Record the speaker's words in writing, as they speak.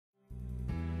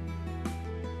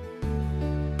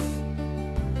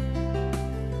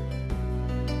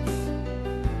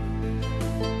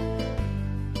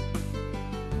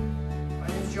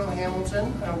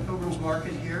Hamilton. I'm Pilgrim's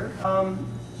Market here.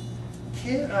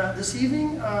 This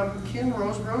evening, Ken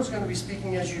Roseborough is going to be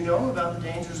speaking, as you know, about the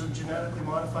dangers of genetically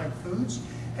modified foods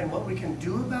and what we can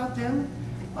do about them.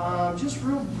 Just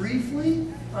real briefly,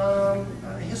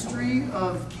 history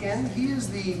of Ken. He is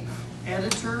the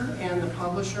editor and the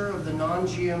publisher of the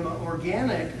non-GMO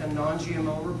organic and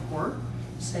non-GMO report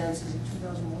since, is it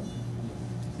 2001?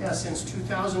 Yeah, since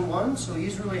 2001. So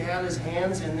he's really had his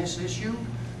hands in this issue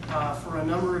for a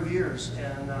number of years,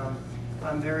 and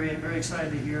I'm very, very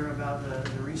excited to hear about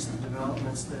the recent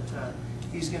developments that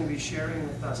he's going to be sharing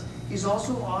with us. He's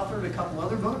also authored a couple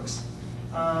other books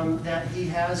that he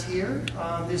has here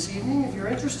this evening. If you're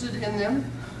interested in them,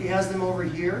 he has them over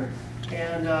here,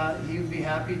 and he would be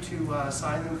happy to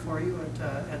sign them for you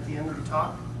at the end of the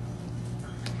talk.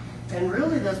 And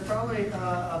really, that's probably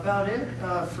about it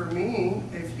for me.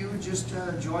 If you would just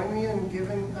join me in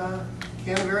giving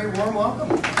Ken a very warm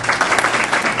welcome.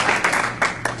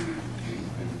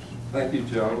 Thank you,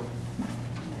 Joe.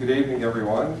 Good evening,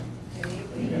 everyone. Good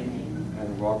evening.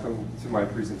 And welcome to my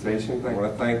presentation. I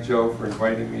want to thank Joe for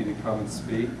inviting me to come and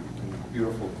speak in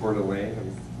beautiful Coeur d'Alene.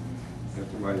 And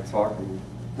after my talk, I'm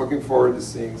looking forward to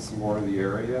seeing some more of the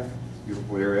area. It's a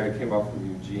beautiful area. I came up from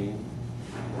Eugene,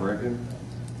 Oregon.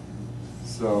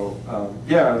 So,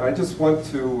 yeah, I just want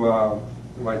to,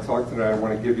 in my talk tonight, I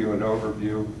want to give you an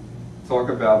overview, talk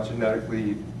about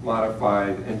genetically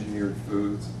modified engineered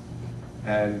foods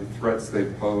and the threats they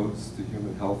pose to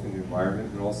human health and the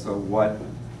environment, and also what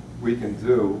we can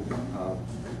do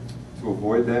to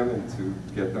avoid them and to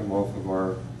get them off of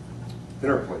our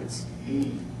dinner plates.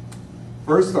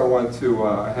 First, I want to,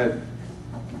 I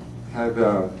had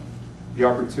the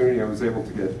opportunity, I was able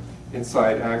to get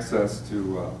inside access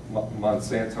to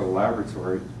Monsanto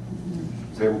laboratory. I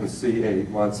was able to see a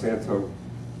Monsanto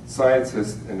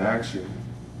scientist in action.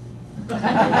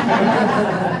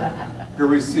 Here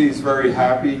we see he's very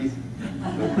happy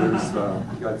that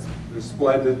there's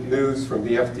splendid news from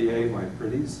the FDA, my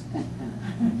pretties.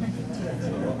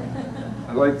 So,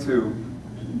 I'd like to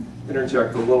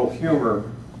interject a little humor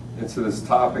into this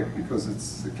topic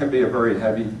because it can be a very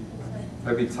heavy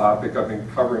topic. I've been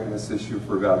covering this issue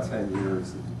for about 10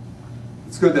 years.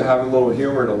 It's good to have a little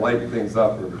humor to lighten things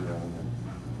up every now and then.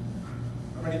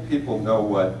 How many people know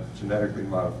what genetically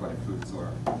modified foods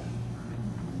are?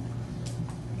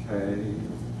 Okay,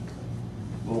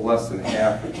 a little less than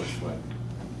half, it looks like.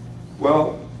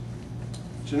 Well,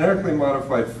 genetically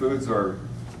modified foods are,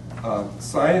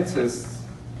 scientists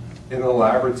in the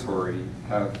laboratory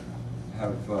have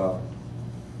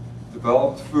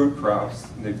developed food crops,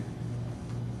 and they've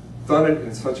done it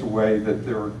in such a way that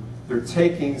they're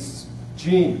taking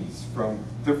genes from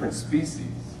different species,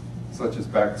 such as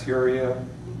bacteria,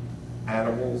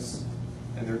 animals,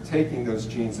 and they're taking those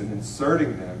genes and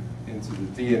inserting them into the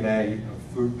DNA of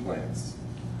food plants.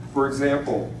 For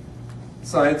example,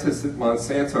 scientists at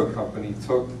Monsanto Company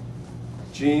took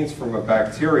genes from a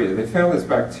bacteria. They found this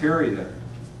bacteria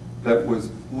that was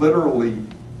literally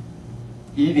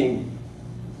eating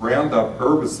Roundup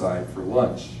herbicide for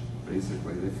lunch.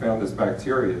 Basically, they found this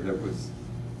bacteria that was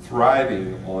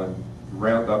thriving on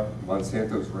Roundup,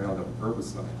 Monsanto's Roundup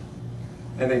herbicide.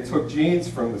 And they took genes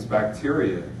from this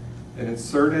bacteria and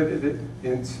inserted it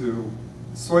into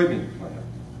the soybean plant.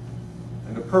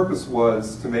 And the purpose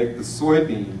was to make the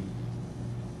soybean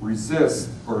resist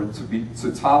or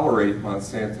to tolerate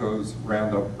Monsanto's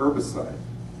Roundup herbicide.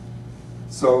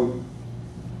 So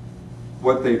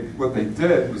what they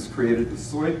did was created a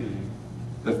soybean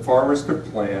that farmers could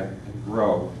plant and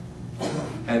grow,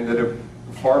 and that a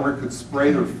farmer could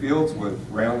spray their fields with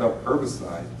Roundup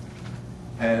herbicide,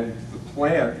 and the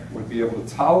plant would be able to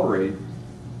tolerate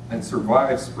and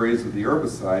survive sprays of the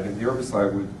herbicide, and the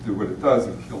herbicide would do what it does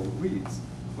and kill the weeds,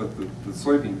 but the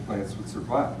soybean plants would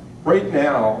survive. Right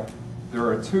now, there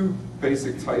are two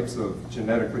basic types of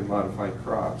genetically modified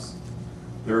crops.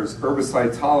 There's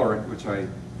herbicide tolerant, which I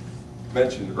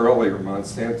mentioned earlier,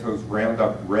 Monsanto's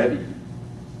Roundup Ready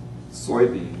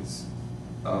soybeans.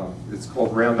 It's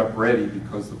called Roundup Ready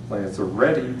because the plants are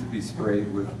ready to be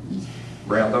sprayed with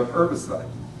Roundup herbicide.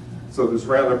 So there's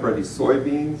Roundup Ready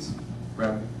soybeans,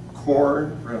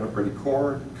 Roundup Ready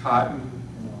corn, cotton,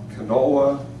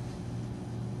 canola,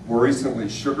 more recently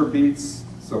sugar beets.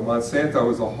 So Monsanto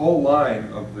has a whole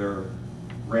line of their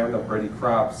Roundup Ready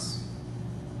crops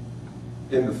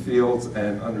in the fields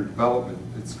and under development.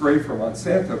 It's great for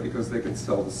Monsanto because they can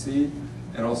sell the seed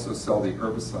and also sell the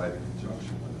herbicide in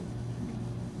conjunction with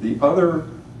it. The other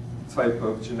type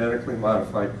of genetically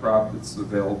modified crop that's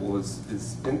available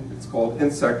it's called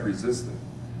insect resistant.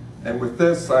 And with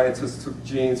this, scientists took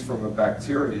genes from a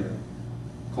bacteria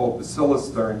called Bacillus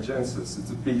thuringiensis.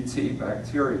 It's a Bt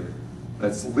bacteria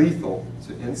that's lethal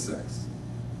to insects.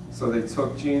 So they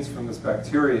took genes from this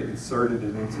bacteria, inserted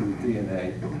it into the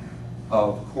DNA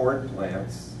of corn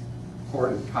plants,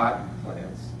 corn and cotton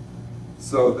plants,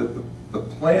 so that the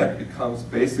plant becomes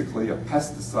basically a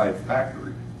pesticide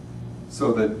factory,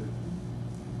 so that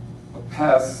a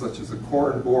pest, such as a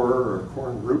corn borer or a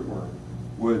corn rootworm,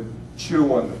 would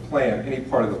chew on the plant, any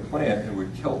part of the plant, and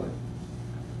would kill it.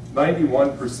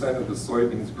 91% of the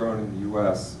soybeans grown in the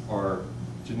U.S. are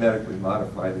genetically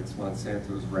modified. It's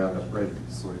Monsanto's Roundup Ready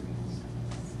soybeans.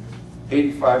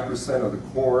 85% of the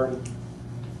corn,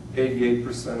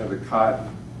 88% of the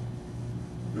cotton.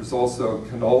 There's also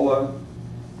canola,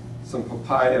 some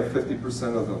papaya.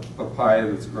 50% of the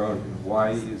papaya that's grown in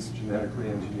Hawaii is genetically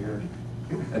engineered.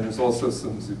 And there's also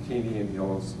some zucchini and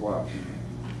yellow squash.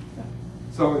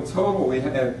 So in total, we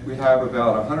have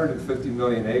about 150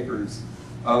 million acres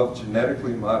of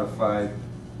genetically modified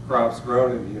crops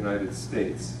grown in the United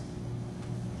States.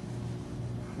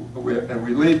 And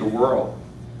we lead the world.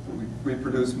 We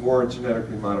produce more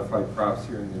genetically modified crops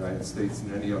here in the United States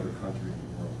than any other country in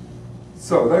the world.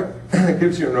 So that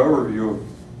gives you an overview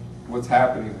of what's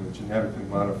happening with genetically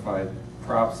modified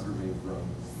crops that are being grown.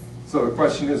 So the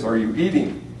question is, are you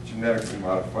eating genetically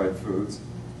modified foods?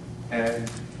 And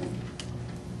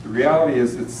the reality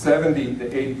is that 70 to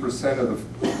 80%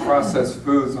 of the processed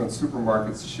foods on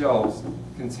supermarkets' shelves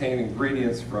contain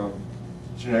ingredients from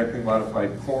genetically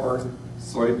modified corn,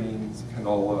 soybeans,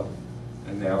 canola,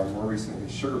 and now more recently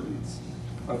sugar beets.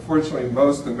 Unfortunately,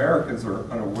 most Americans are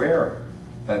unaware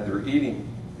that they're eating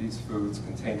these foods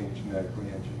containing genetically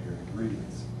engineered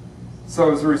ingredients.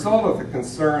 So as a result of the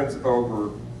concerns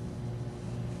over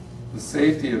the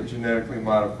safety of genetically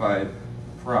modified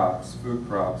crops, food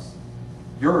crops,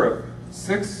 Europe,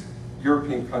 6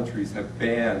 European countries have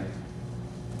banned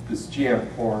this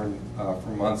GM corn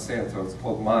from Monsanto. It's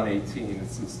called Mon 18.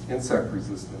 It's this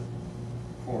insect-resistant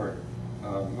corn.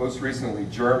 Most recently,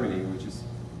 Germany, which is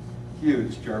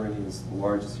huge. Germany is the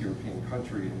largest European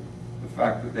country. And the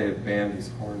fact that they have banned this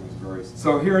corn was very...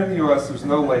 So here in the U.S., there's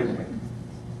no labeling.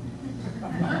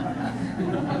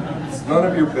 It's none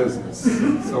of your business.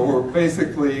 So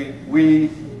we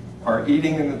are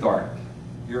eating in the dark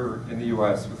here in the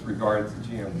U.S. with regard to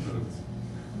GM foods,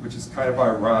 which is kind of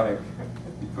ironic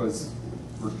because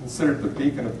we're considered the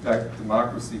beacon of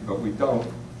democracy, but we don't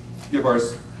give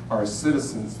our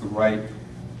citizens the right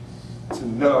to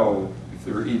know if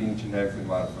they're eating genetically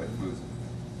modified foods.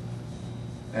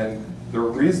 And there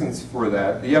are reasons for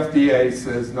that. The FDA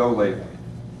says no labeling.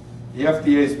 The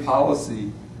FDA's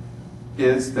policy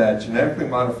is that genetically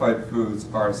modified foods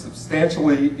are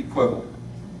substantially equivalent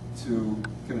to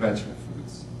conventional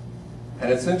foods. And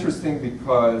it's interesting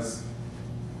because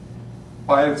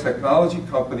biotechnology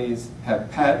companies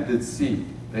have patented seed.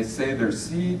 They say their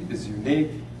seed is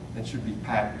unique and should be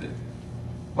patented.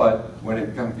 But when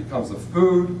it becomes a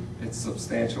food, it's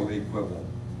substantially equivalent.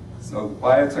 So the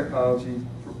biotechnology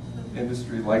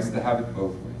industry likes to have it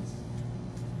both ways.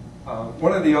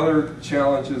 One of the other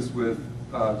challenges with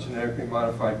genetically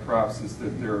modified crops is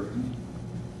that they're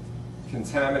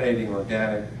contaminating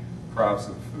organic crops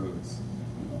and foods.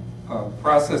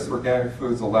 Processed organic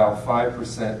foods allow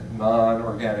 5%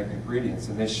 non-organic ingredients,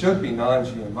 and they should be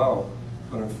non-GMO,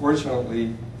 but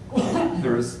unfortunately,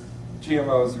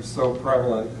 GMOs are so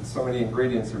prevalent and so many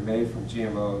ingredients are made from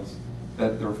GMOs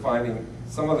that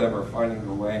some of them are finding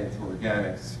their way into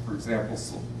organics. For example,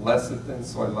 lecithin,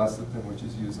 soy lecithin, which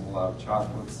is used in a lot of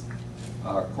chocolates,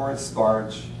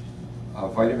 cornstarch,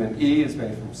 vitamin E is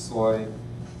made from soy.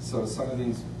 So some of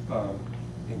these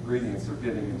ingredients are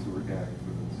getting into organic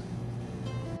foods.